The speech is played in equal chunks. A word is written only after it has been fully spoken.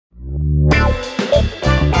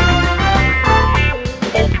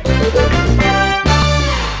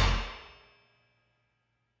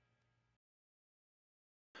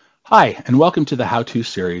Hi, and welcome to the How-To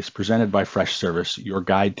series presented by Freshservice, your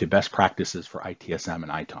guide to best practices for ITSM and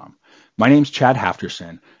ITOM. My name is Chad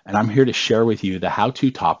Hafterson, and I'm here to share with you the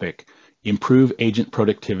how-to topic, Improve Agent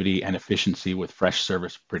Productivity and Efficiency with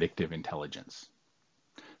Freshservice Predictive Intelligence.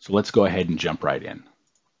 So let's go ahead and jump right in.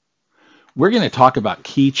 We're going to talk about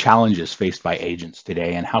key challenges faced by agents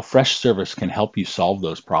today and how Freshservice can help you solve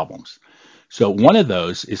those problems. So one of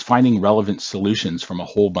those is finding relevant solutions from a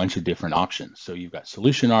whole bunch of different options. So you've got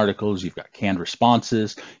solution articles, you've got canned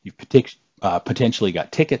responses, you've potentially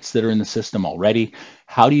got tickets that are in the system already.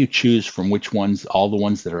 How do you choose from which ones, all the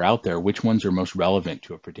ones that are out there, which ones are most relevant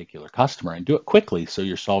to a particular customer, and do it quickly so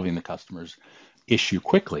you're solving the customer's issue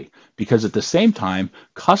quickly? Because at the same time,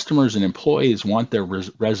 customers and employees want their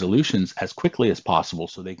resolutions as quickly as possible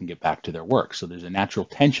so they can get back to their work. So there's a natural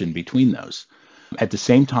tension between those. At the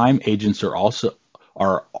same time, agents are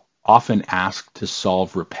often asked to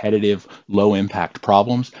solve repetitive, low-impact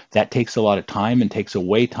problems. That takes a lot of time and takes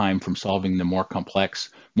away time from solving the more complex,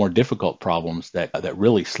 more difficult problems that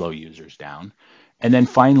really slow users down. And then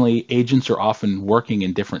finally, agents are often working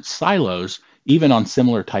in different silos, even on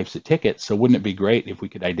similar types of tickets. So wouldn't it be great if we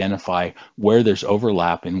could identify where there's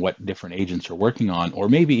overlap in what different agents are working on, or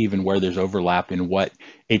maybe even where there's overlap in what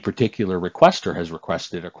a particular requester has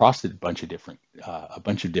requested across a bunch of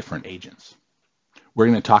different agents. We're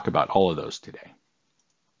going to talk about all of those today.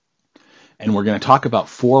 And we're going to talk about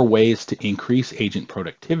 4 ways to increase agent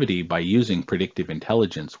productivity by using predictive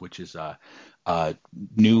intelligence, which is a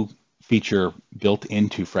new feature built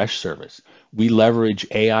into Freshservice. We leverage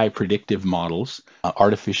AI predictive models,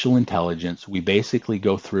 artificial intelligence. We basically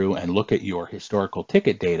go through and look at your historical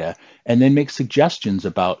ticket data and then make suggestions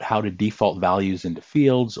about how to default values into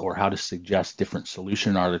fields or how to suggest different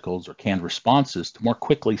solution articles or canned responses to more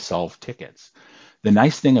quickly solve tickets. The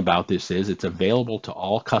nice thing about this is it's available to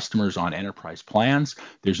all customers on enterprise plans.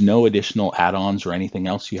 There's no additional add-ons or anything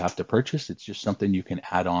else you have to purchase. It's just something you can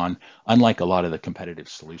add on, unlike a lot of the competitive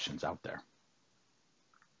solutions out there.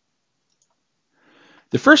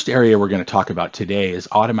 The first area we're going to talk about today is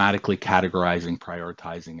automatically categorizing,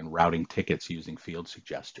 prioritizing, and routing tickets using Field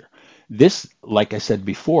Suggester. This, like I said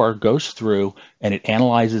before, goes through and it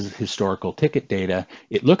analyzes historical ticket data.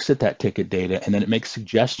 It looks at that ticket data and then it makes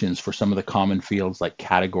suggestions for some of the common fields like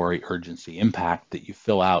category, urgency, impact that you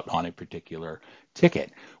fill out on a particular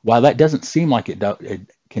ticket. While that doesn't seem like it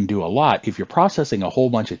can do a lot, if you're processing a whole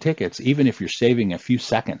bunch of tickets, even if you're saving a few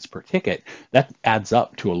seconds per ticket, that adds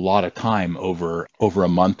up to a lot of time over a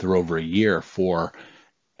month or over a year for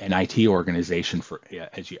an IT organization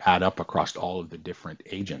as you add up across all of the different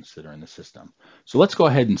agents that are in the system. So let's go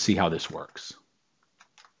ahead and see how this works.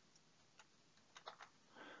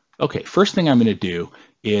 Okay, first thing I'm going to do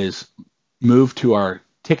is move to our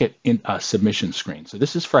ticket submission screen. So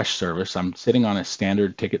this is Freshservice. I'm sitting on a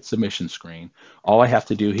standard ticket submission screen. All I have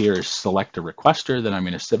to do here is select a requester that I'm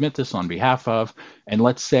going to submit this on behalf of. And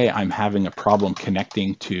let's say I'm having a problem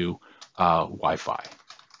connecting to Wi-Fi.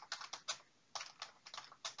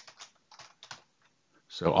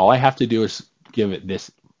 So all I have to do is give it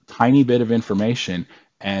this tiny bit of information,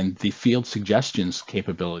 and the field suggestions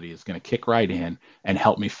capability is going to kick right in and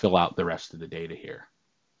help me fill out the rest of the data here.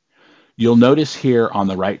 You'll notice here on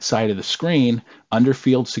the right side of the screen, under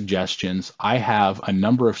field suggestions, I have a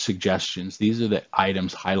number of suggestions. These are the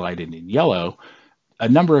items highlighted in yellow, a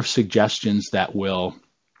number of suggestions that will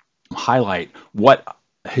highlight what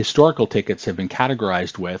historical tickets have been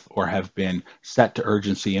categorized with or have been set to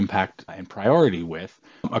urgency, impact, and priority with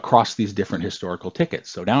across these different historical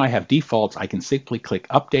tickets. So now I have defaults. I can simply click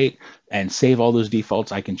update and save all those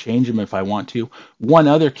defaults. I can change them if I want to. One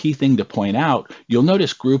other key thing to point out, you'll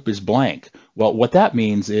notice group is blank. Well, what that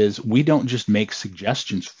means is we don't just make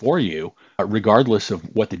suggestions for you, regardless of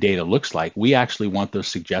what the data looks like. We actually want those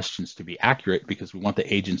suggestions to be accurate because we want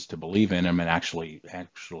the agents to believe in them and actually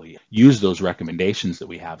use those recommendations that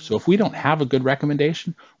we have. So if we don't have a good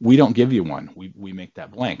recommendation, we don't give you one. We make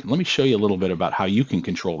that blank. And let me show you a little bit about how you can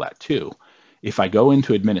control that too. If I go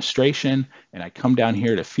into administration and I come down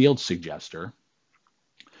here to field suggester,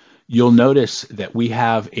 you'll notice that we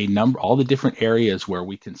have a number, all the different areas where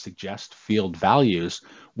we can suggest field values.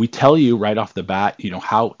 We tell you right off the bat,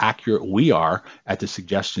 how accurate we are at the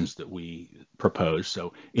suggestions that we propose.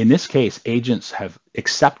 So in this case, agents have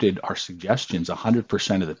accepted our suggestions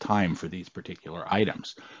 100% of the time for these particular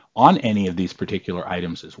items. On any of these particular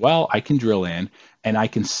items as well, I can drill in and I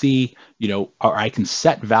can see, or I can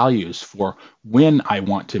set values for when I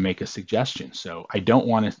want to make a suggestion. So I don't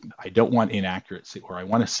want inaccuracy, or I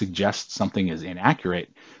want to suggest something is inaccurate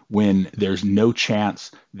when there's no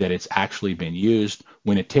chance that it's actually been used,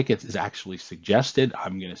 when a ticket is actually suggested,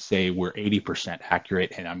 I'm going to say we're 80%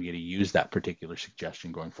 accurate, and I'm going to use that particular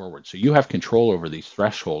suggestion going forward. So you have control over these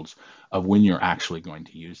thresholds of when you're actually going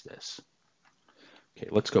to use this. Okay,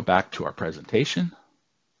 let's go back to our presentation.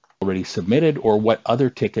 Already submitted, or what other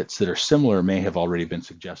tickets that are similar may have already been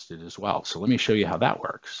suggested as well. So let me show you how that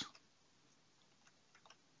works.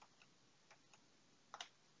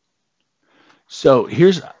 So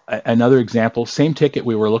here's another example, same ticket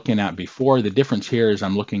we were looking at before. The difference here is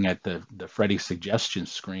I'm looking at the Freddy suggestion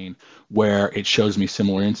screen where it shows me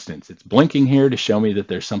similar instance. It's blinking here to show me that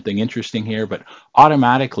there's something interesting here, but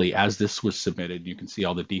automatically as this was submitted, you can see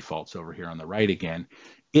all the defaults over here on the right again,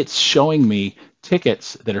 it's showing me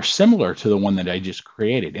tickets that are similar to the one that I just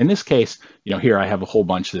created. In this case, here I have a whole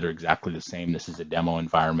bunch that are exactly the same. This is a demo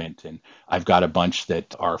environment, and I've got a bunch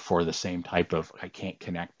that are for the same type of, I can't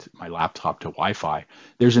connect my laptop to Wi-Fi.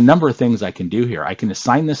 There's a number of things I can do here. I can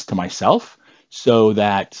assign this to myself so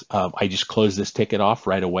that I just close this ticket off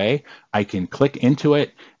right away. I can click into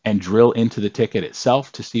it and drill into the ticket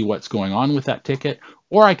itself to see what's going on with that ticket.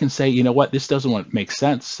 Or I can say, you know what, this doesn't make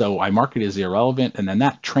sense, so I mark it as irrelevant, and then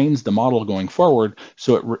that trains the model going forward,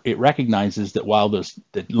 so it recognizes that while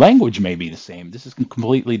the language may be the same, this is a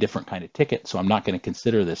completely different kind of ticket, so I'm not going to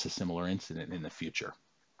consider this a similar incident in the future.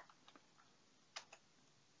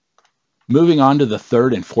 Moving on to the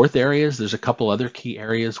third and fourth areas, there's a couple other key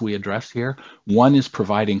areas we address here. One is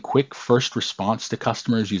providing quick first response to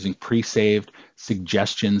customers using pre-saved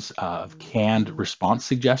suggestions of canned response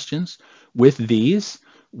suggestions. With these,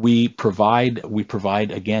 we provide,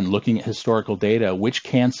 again, looking at historical data, which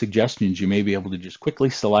canned suggestions you may be able to just quickly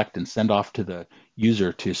select and send off to the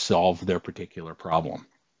user to solve their particular problem.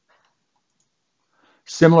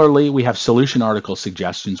 Similarly, we have solution article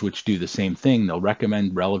suggestions, which do the same thing. They'll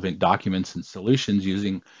recommend relevant documents and solutions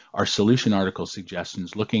using our solution article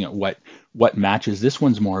suggestions, looking at what matches. This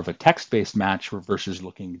one's more of a text-based match versus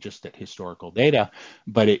looking just at historical data,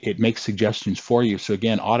 but it makes suggestions for you. So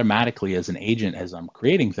again, automatically as an agent, as I'm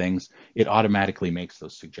creating things, it automatically makes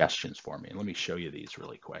those suggestions for me. And let me show you these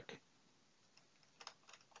really quick.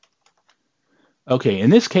 Okay, in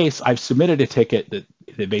this case, I've submitted a ticket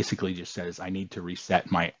that basically just says I need to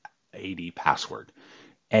reset my AD password.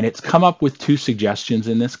 And it's come up with two suggestions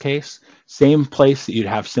in this case. Same place that you'd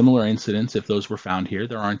have similar incidents if those were found here.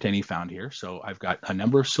 There aren't any found here. So I've got a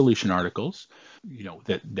number of solution articles,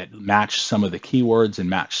 that match some of the keywords and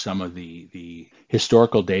match some of the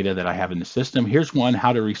historical data that I have in the system. Here's one,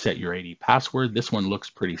 how to reset your AD password. This one looks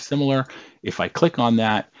pretty similar. If I click on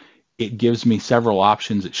that, it gives me several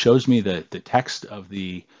options. It shows me the text of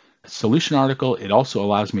the solution article. It also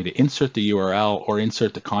allows me to insert the URL or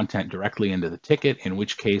insert the content directly into the ticket, in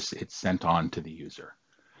which case it's sent on to the user.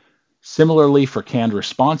 Similarly, for canned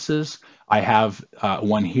responses, I have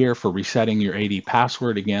one here for resetting your AD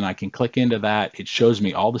password. Again, I can click into that. It shows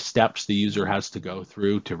me all the steps the user has to go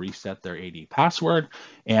through to reset their AD password.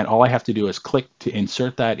 And all I have to do is click to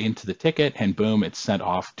insert that into the ticket, and boom, it's sent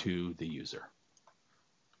off to the user.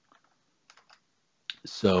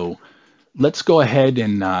 So let's go ahead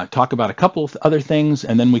and talk about a couple of other things,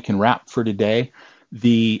 and then we can wrap for today.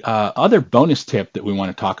 The other bonus tip that we want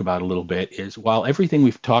to talk about a little bit is, while everything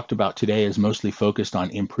we've talked about today is mostly focused on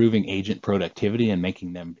improving agent productivity and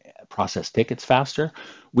making them process tickets faster,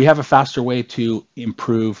 we have a faster way to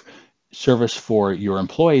improve service for your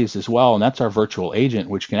employees as well, and that's our virtual agent,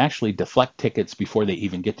 which can actually deflect tickets before they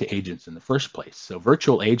even get to agents in the first place. So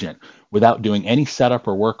virtual agent, without doing any setup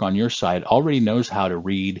or work on your side, already knows how to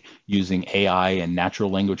read using AI and natural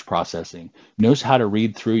language processing, knows how to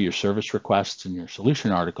read through your service requests and your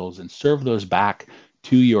solution articles and serve those back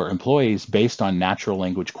to your employees based on natural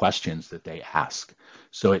language questions that they ask.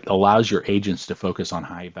 So it allows your agents to focus on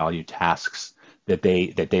high value tasks that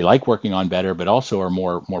they like working on better, but also are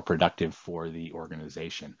more productive for the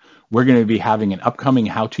organization. We're going to be having an upcoming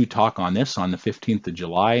how-to talk on this on the 15th of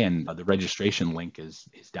July, and the registration link is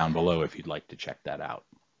down below if you'd like to check that out.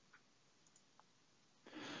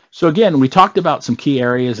 So again, we talked about some key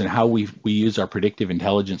areas and how we use our predictive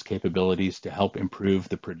intelligence capabilities to help improve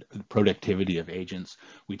the productivity of agents.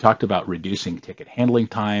 We talked about reducing ticket handling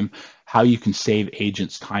time, how you can save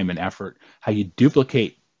agents time and effort, how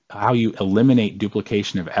you eliminate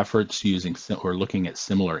duplication of efforts using or looking at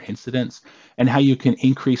similar incidents, and how you can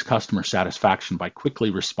increase customer satisfaction by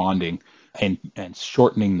quickly responding and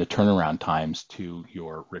shortening the turnaround times to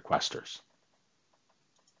your requesters.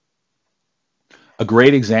 A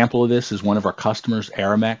great example of this is one of our customers,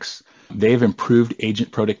 Aramex. They've improved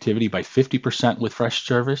agent productivity by 50% with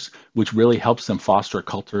Freshservice, which really helps them foster a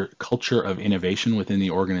culture of innovation within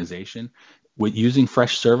the organization. With using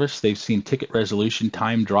Freshservice, they've seen ticket resolution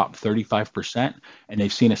time drop 35%, and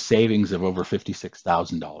they've seen a savings of over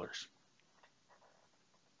 $56,000.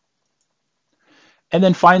 And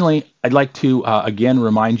then finally, I'd like to again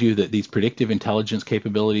remind you that these predictive intelligence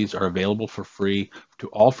capabilities are available for free to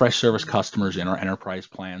all Freshservice customers in our enterprise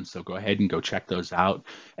plans. So go ahead and go check those out.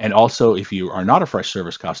 And also, if you are not a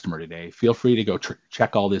Freshservice customer today, feel free to go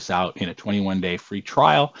check all this out in a 21-day free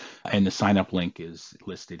trial. And the sign up link is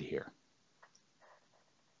listed here.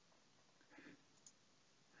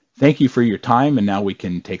 Thank you for your time. And now we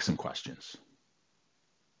can take some questions.